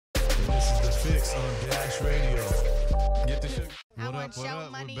Fixxx on Dash Radio. Get the shit. What up? What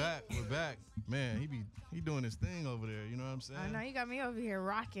up? Money. We're back. Man, he doing his thing over there. You know what I'm saying? I know you got me over here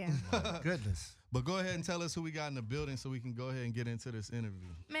rocking. Goodness. But go ahead and tell us who we got in the building so we can go ahead and get into this interview.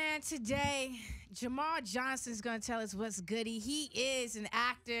 Man, today Jamal Johnson's gonna tell us what's goody. He is an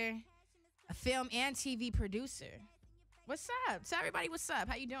actor, a film and TV producer. What's up? Tell everybody what's up.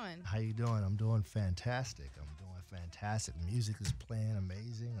 How you doing? How you doing? I'm doing fantastic. Music is playing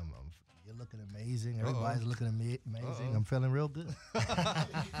amazing. You're looking amazing. Everybody's looking amazing. I'm feeling real good.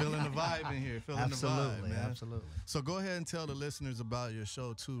 Feeling the vibe in here. Feeling the vibe, man. Absolutely. So go ahead and tell the listeners about your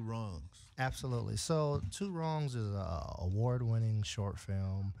show, Two Wrongs. Absolutely. So Two Wrongs is an award-winning short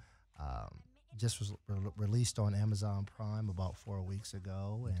film. Just was released on Amazon Prime about 4 weeks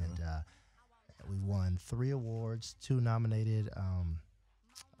ago, and we won 3 awards, 2 nominated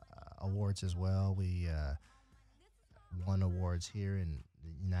awards as well. We won awards here in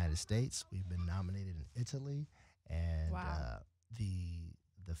the United States. We've been nominated in Italy, and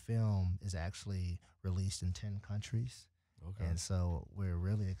the film is actually released in 10 countries. Okay. And so we're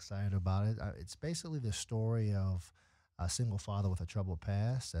really excited about it. It's basically the story of a single father with a troubled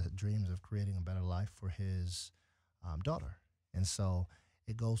past that dreams of creating a better life for his daughter. And so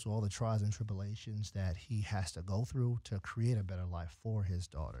it goes through all the trials and tribulations that he has to go through to create a better life for his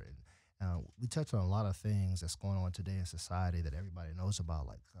daughter. And we touch on a lot of things that's going on today in society that everybody knows about,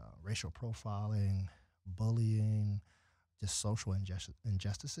 like racial profiling, bullying, just social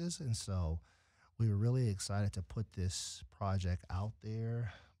injustices. And so we were really excited to put this project out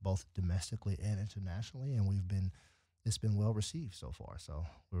there, both domestically and internationally, and it's been well received so far. So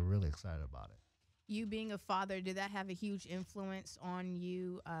we're really excited about it. You being a father, did that have a huge influence on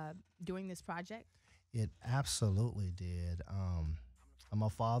you doing this project? It absolutely did. I'm a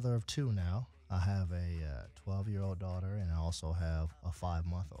father of 2 now. I have a 12-year-old daughter, and I also have a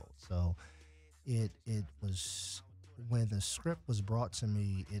 5-month-old. So it was, when the script was brought to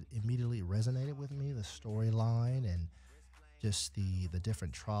me, it immediately resonated with me, the storyline and just the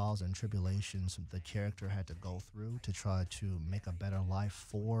different trials and tribulations the character had to go through to try to make a better life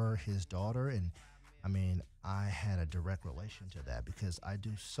for his daughter. And I mean, I had a direct relation to that because I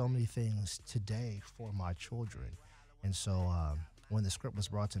do so many things today for my children. And so when the script was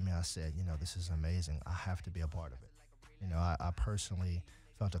brought to me, I said, this is amazing. I have to be a part of it. I personally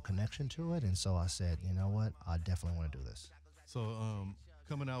felt a connection to it. And so I said, you know what? I definitely want to do this. So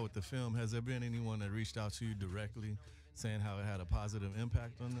coming out with the film, has there been anyone that reached out to you directly saying how it had a positive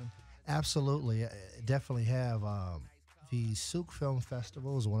impact on them? Absolutely. I definitely have. The Souk Film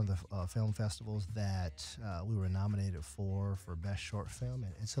Festival is one of the film festivals that we were nominated for Best Short Film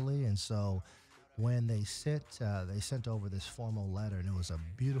in Italy. And so when they sent over this formal letter, and it was a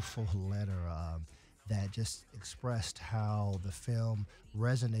beautiful letter that just expressed how the film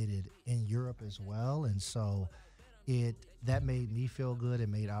resonated in Europe as well. And so that made me feel good. It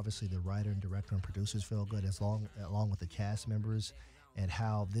made obviously the writer and director and producers feel good, along with the cast members, and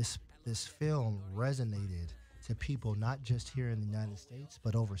how this film resonated to people not just here in the United States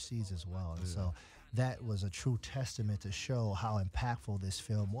but overseas as well. And so that was a true testament to show how impactful this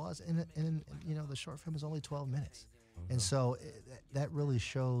film was. And the short film is only 12 minutes. Okay. And so that really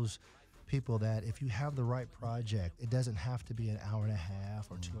shows people that if you have the right project, it doesn't have to be an hour and a half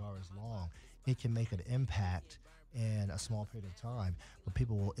or 2 hours long. It can make an impact in a small period of time, but it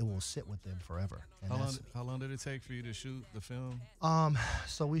will sit with them forever. And how long did it take for you to shoot the film?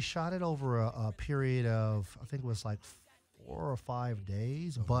 So we shot it over a period of, I think it was like 4 or 5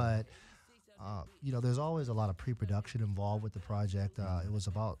 days, but there's always a lot of pre-production involved with the project. It was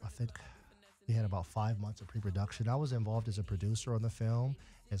I think we had about 5 months of pre-production. I was involved as a producer on the film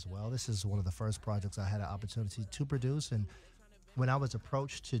as well. This is one of the first projects I had an opportunity to produce, and when I was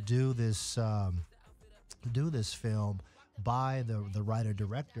approached to do this film by the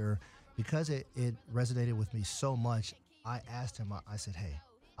writer-director, because it resonated with me so much, I asked him, I said, hey,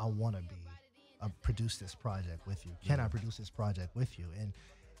 I want to produce this project with you. Can I produce this project with you?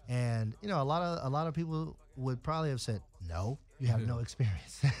 And a lot of people would probably have said, no, you have no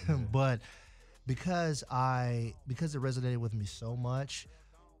experience. But because it resonated with me so much,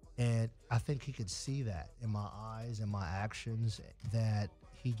 and I think he could see that in my eyes and my actions, that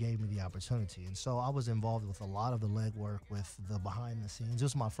he gave me the opportunity. And so I was involved with a lot of the legwork, with the behind the scenes. This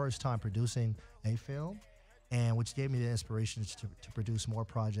was my first time producing a film, and which gave me the inspiration to produce more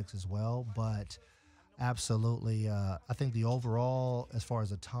projects as well. But absolutely, I think the overall, as far as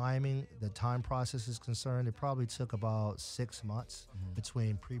the time process is concerned, it probably took about 6 months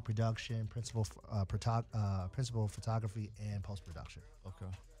between pre-production, principal photography, and post-production.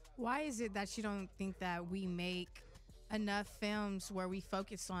 Okay. Why is it that you don't think that we make enough films where we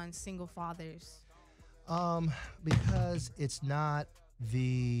focus on single fathers? Because it's not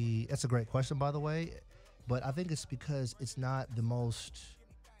the. That's a great question, by the way, but I think it's because it's not the most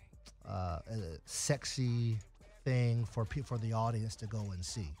sexy thing for the audience to go and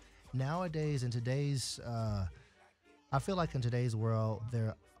see. Nowadays, in today's, I feel like in today's world,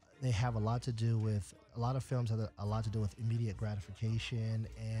 they have a lot to do with a lot of films have a lot to do with immediate gratification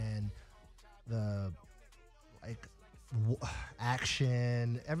and the like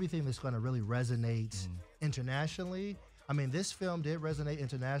action, everything that's going to really resonate internationally. I mean, this film did resonate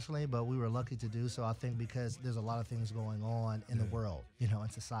internationally, but we were lucky to do so, I think, because there's a lot of things going on in the world, in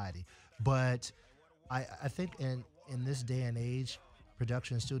society. But I think in this day and age,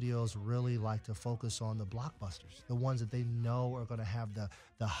 production studios really like to focus on the blockbusters, the ones that they know are going to have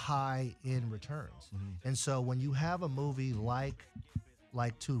the high-end returns. And so when you have a movie like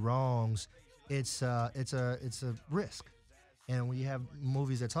Two Wrongs, it's a risk. And when you have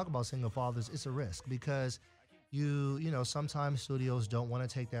movies that talk about single fathers, it's a risk because sometimes studios don't want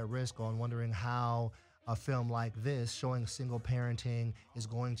to take that risk on wondering how a film like this showing single parenting is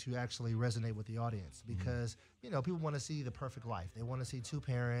going to actually resonate with the audience because people want to see the perfect life. They want to see two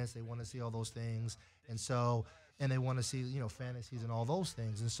parents, they want to see all those things, and they want to see fantasies and all those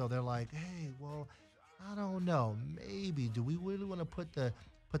things. And so they're like, hey, well, I don't know, maybe do we really want to put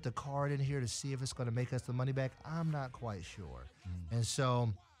the card in here to see if it's going to make us the money back? I'm not quite sure. And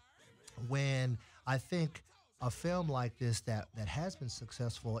so when I think a film like this that has been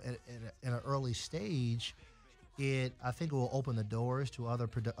successful in an early stage, I think it will open the doors to other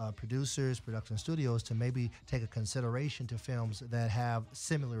producers, production studios to maybe take a consideration to films that have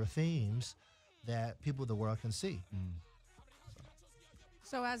similar themes that people of the world can see.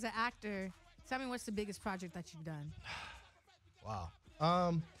 So as an actor, tell me what's the biggest project that you've done? Wow.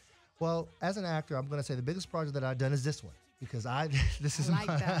 Well, as an actor, I'm going to say the biggest project that I've done is this one because this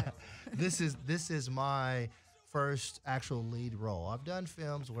is my first actual lead role. I've done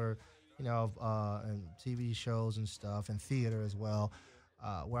films where, and TV shows and stuff, and theater as well,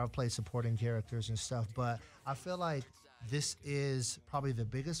 where I've played supporting characters and stuff. But I feel like this is probably the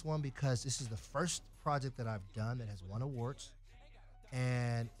biggest one because this is the first project that I've done that has won awards,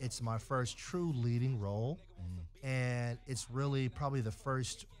 and it's my first true leading role, and it's really probably the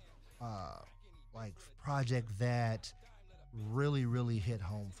first project that really, really hit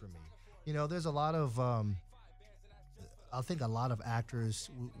home for me. There's a lot of I think a lot of actors,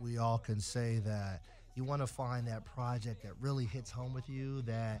 we all can say that you want to find that project that really hits home with you,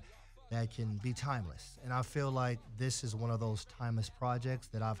 that can be timeless. And I feel like this is one of those timeless projects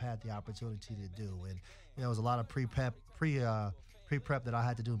that I've had the opportunity to do. And there was a lot of pre-prep that I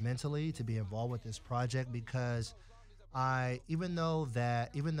had to do mentally to be involved with this project because even though there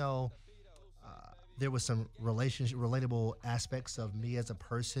was some relatable aspects of me as a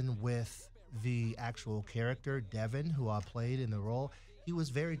person with the actual character, Devin, who I played in the role, he was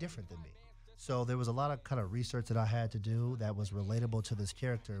very different than me. So there was a lot of kind of research that I had to do that was relatable to this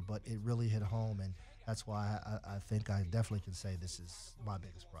character, but it really hit home, and that's why I think I definitely can say this is my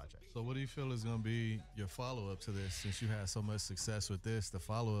biggest project. So what do you feel is going to be your follow-up to this? Since you had so much success with this, the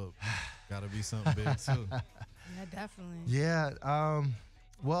follow-up got to be something big, too. Yeah, definitely. Yeah,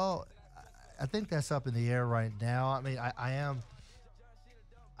 well, I think that's up in the air right now. I mean,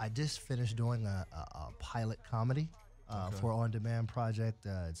 I just finished doing a pilot comedy for On Demand project.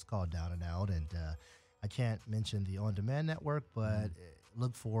 It's called Down and Out, and I can't mention the On Demand network, but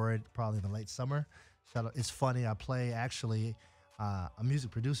look for it probably in the late summer. It's funny. I play actually a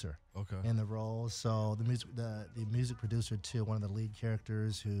music producer in the role. So the music producer to one of the lead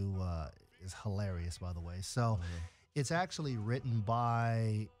characters who is hilarious, by the way. So it's actually written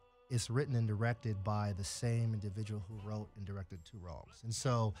and directed by the same individual who wrote and directed Two Wrongs. And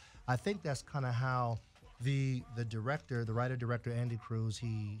so I think that's kind of how the writer-director, Andy Cruz,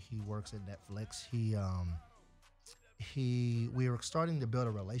 he works at Netflix. We were starting to build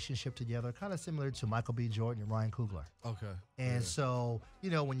a relationship together, kind of similar to Michael B. Jordan and Ryan Coogler. Okay. And so,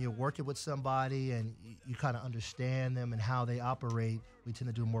 when you're working with somebody and you kind of understand them and how they operate, we tend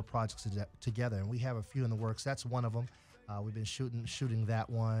to do more projects together. And we have a few in the works. That's one of them. We've been shooting that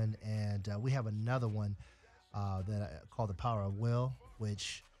one, and we have another one called The Power of Will,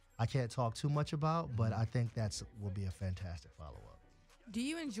 which I can't talk too much about, but I think will be a fantastic follow-up. Do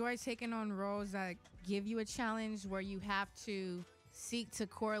you enjoy taking on roles that give you a challenge where you have to seek to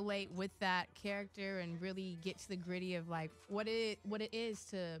correlate with that character and really get to the gritty of like what it is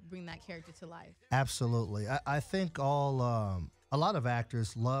to bring that character to life? Absolutely. I think a lot of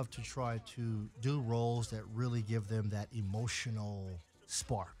actors love to try to do roles that really give them that emotional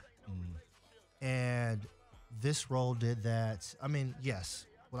spark. And this role did that. I mean, yes,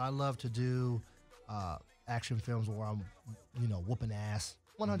 what I love to do, action films where I'm, whooping ass.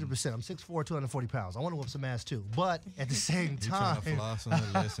 100%. I'm 6'4", 240 pounds. I want to whoop some ass too. But at the same time, trying to floss on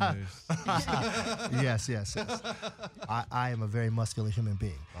the listeners. yes. I am a very muscular human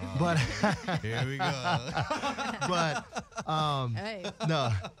being. But here we go. but Hey,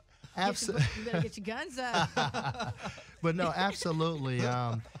 no, absolutely. you better get your guns up. But no, absolutely.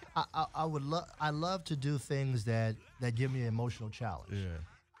 I love to do things that give me an emotional challenge. Yeah.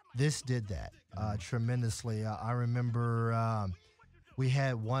 This did that tremendously. I remember we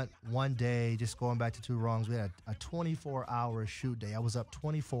had one day, just going back to Two Wrongs, we had a 24-hour shoot day. I was up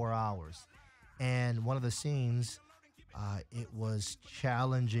 24 hours. And one of the scenes, it was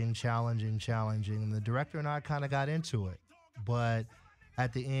challenging. And the director and I kind of got into it. But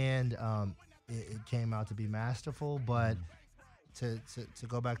at the end, it came out to be masterful. But to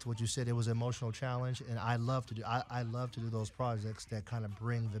go back to what you said, it was an emotional challenge. And I love to do those projects that kind of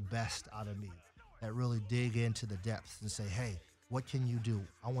bring the best out of me, that really dig into the depths and say, hey, what can you do?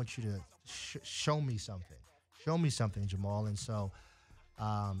 I want you to show me something. Show me something, Jamal. And so,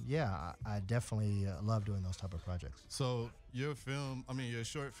 I definitely love doing those type of projects. So your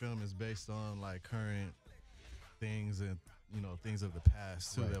short film is based on like current things and things of the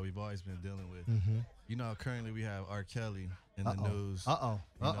past too, Right. that we've always been dealing with. Mm-hmm. Currently we have R. Kelly in the news.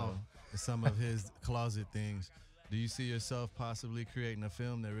 And Some of his closet things. Do you see yourself possibly creating a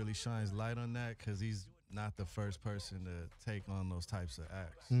film that really shines light on that? Because he's not the first person to take on those types of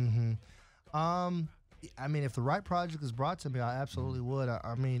acts. Mm-hmm. I mean, if the right project is brought to me, I absolutely would.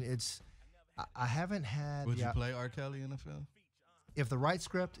 I mean, I haven't had. Would you play R. Kelly in a film? If the right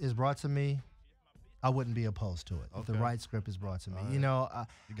script is brought to me, I wouldn't be opposed to it. If the Okay. right script is brought to me, All you know.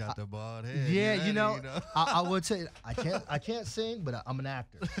 You got the bald head. Yeah, you ready, I would say I can't sing, but I'm an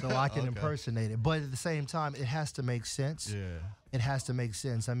actor, so I can Okay. impersonate it. But at the same time, it has to make sense. Yeah. It has to make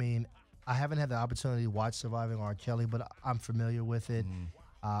sense. I mean, I haven't had the opportunity to watch Surviving R. Kelly, but I'm familiar with it.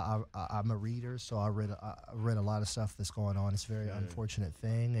 I'm a reader, so I read a lot of stuff that's going on. It's a very unfortunate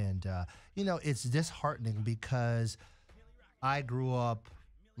thing, and it's disheartening because I grew up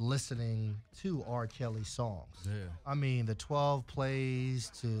listening to R. Kelly songs. Yeah. I mean, the 12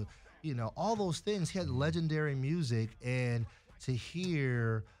 plays to, all those things. He had legendary music, and to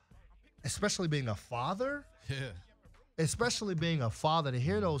hear, especially being a father, to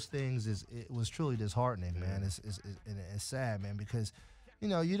hear those things it was truly disheartening, man. It's sad, man, because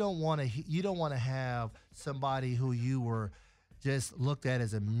you don't want to have somebody who you were just looked at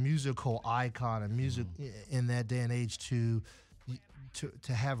as a musical icon, a music in that day and age to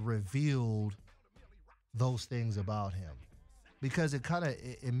have revealed those things about him, because it kind of,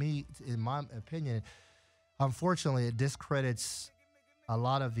 in my opinion, unfortunately, it discredits a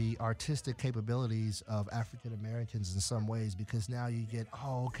lot of the artistic capabilities of African Americans in some ways, because now you get,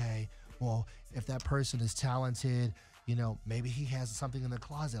 well, if that person is talented, maybe he has something in the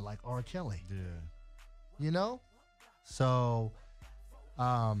closet like R. Kelly. Yeah. So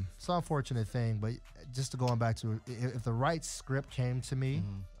it's an unfortunate thing, but just going back to, if the right script came to me,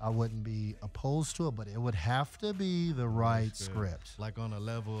 I wouldn't be opposed to it, but it would have to be the right script. Like on a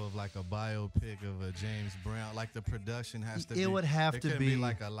level of like a biopic of a James Brown, like the production has to be. It would have to be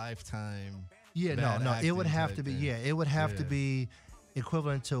like a Lifetime. Yeah, bad no, it would acting have type to be. thing. Yeah, it would have to be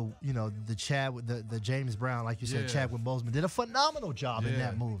equivalent to the James Brown, like you said, Chadwick Boseman did a phenomenal job in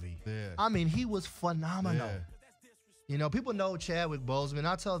that movie. Yeah. I mean, he was phenomenal. Yeah. People know Chadwick Boseman.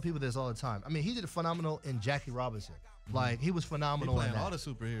 I tell people this all the time. I mean, he did phenomenal in Jackie Robinson. Like, he was He phenomenal in playing that. all the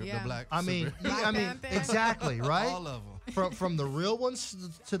superheroes, Yeah. the black. I mean, Panther. exactly, right? all of them. From the real ones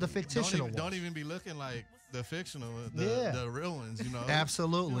to the fictional ones. Don't even be looking like the fictional, Yeah. the real ones.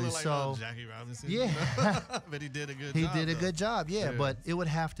 Absolutely. You look like, So Jackie Robinson. yeah. But he did a good He job. did a though. good job, yeah, Yeah. but it would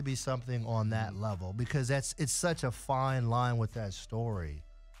have to be something on that level, because it's such a fine line with that story.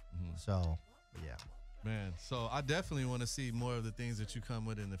 So, yeah, Man, so I definitely want to see more of the things that you come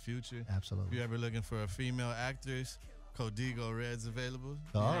with in the future. If absolutely. you're ever looking for a female actress, Codigo Red's available.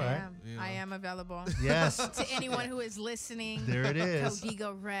 All right. You know. I am available. Yes, To anyone who is listening, there it is.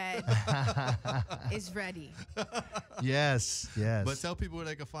 Codigo Red is ready. Yes, yes. But tell people where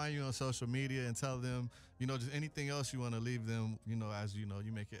they can find you on social media, and tell them, just anything else you want to leave them, as you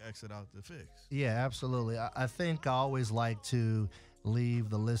make your exit out the Fixx. Yeah, absolutely. I think I always like to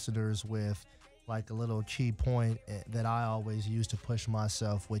leave the listeners with like a little key point that I always use to push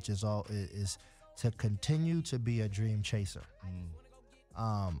myself, which is to continue to be a dream chaser.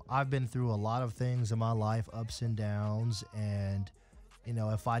 I've been through a lot of things in my life, ups and downs, and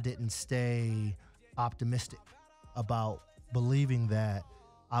if I didn't stay optimistic about believing that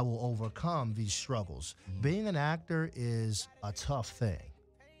I will overcome these struggles. Being an actor is a tough thing.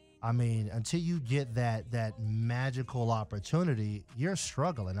 I mean, until you get that magical opportunity, you're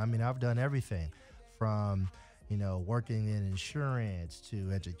struggling. I mean, I've done everything from, working in insurance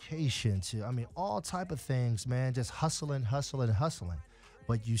to education to, all type of things, man, just hustling.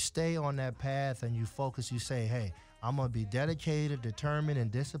 But you stay on that path and you focus, you say, hey, I'm going to be dedicated, determined,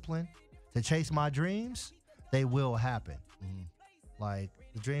 and disciplined to chase my dreams. They will happen. Like,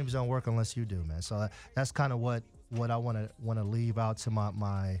 the dreams don't work unless you do, man. So that's kind of what I want to leave out to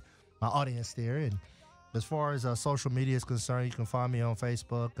my audience there. And as far as social media is concerned, you can find me on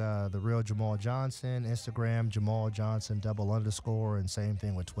Facebook, The Real Jamal Johnson, Instagram, Jamal Johnson _, and same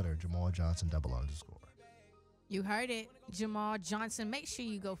thing with Twitter, Jamal Johnson _. You heard it, Jamal Johnson. Make sure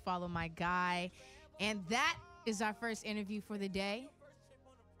you go follow my guy. And that is our first interview for the day.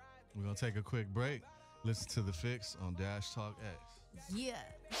 We're going to take a quick break. Listen to the Fixx on Dash Talk X. Yeah.